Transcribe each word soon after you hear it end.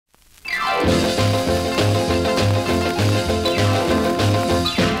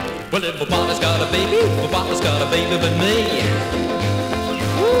got a baby, everybody's got a baby but me.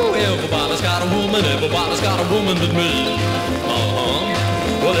 Ooh, everybody's got a woman, everybody's got a woman but me.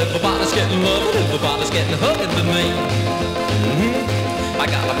 Well, everybody's getting love, everybody's getting hugged but me. I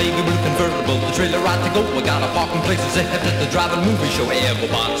got a baby blue convertible, the trailer right to go. I got a parking places ahead at the driving movie show.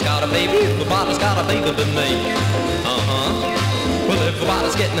 Everybody's got a baby, everybody's got a baby but me. Well,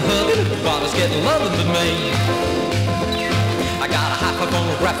 everybody's getting hugged, everybody's getting loving but me. I got a high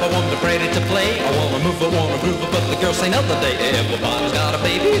phonograph, I want to ready to play. I wanna move, I wanna groove, but the girls say another day. Everybody's got a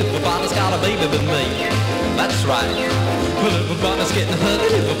baby, everybody's got a baby but me. That's right. Well, everybody's getting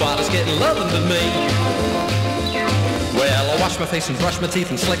hugged, everybody's getting loving but me. Well, I wash my face and brush my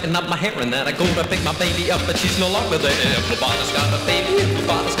teeth and slicken up my hair, and then I go to pick my baby up, but she's no longer there. Everybody's got a baby,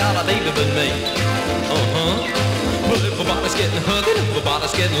 everybody's got a baby but me. Well, everybody's getting hugged,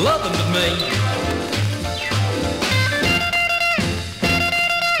 everybody's getting loving but me.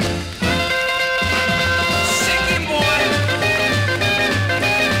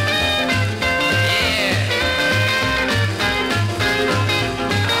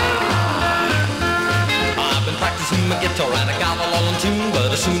 My guitar and I got it all in tune, but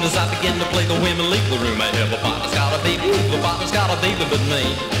as soon as I begin to play, the women leave the room. Everybody's got a baby, everybody's got a baby but me.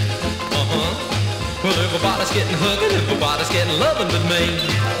 Well, everybody's getting hugged, everybody's getting loving but me.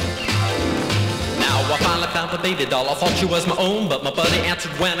 Now I finally found the baby doll. I thought she was my own, but my buddy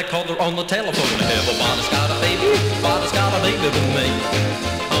answered when I called her on the telephone. Everybody's got a baby, everybody's got a baby but me.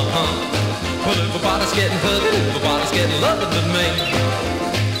 Well, everybody's getting hugged, everybody's getting loving but me.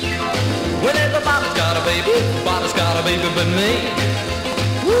 Well, everybody's got a baby, everybody's got a baby but me.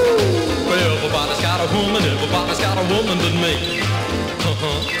 Woo! Well, everybody's got a woman, everybody's got a woman but me.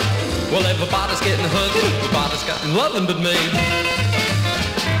 Well, everybody's getting hugged, everybody's got loving but me.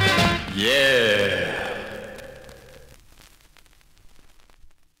 Yeah.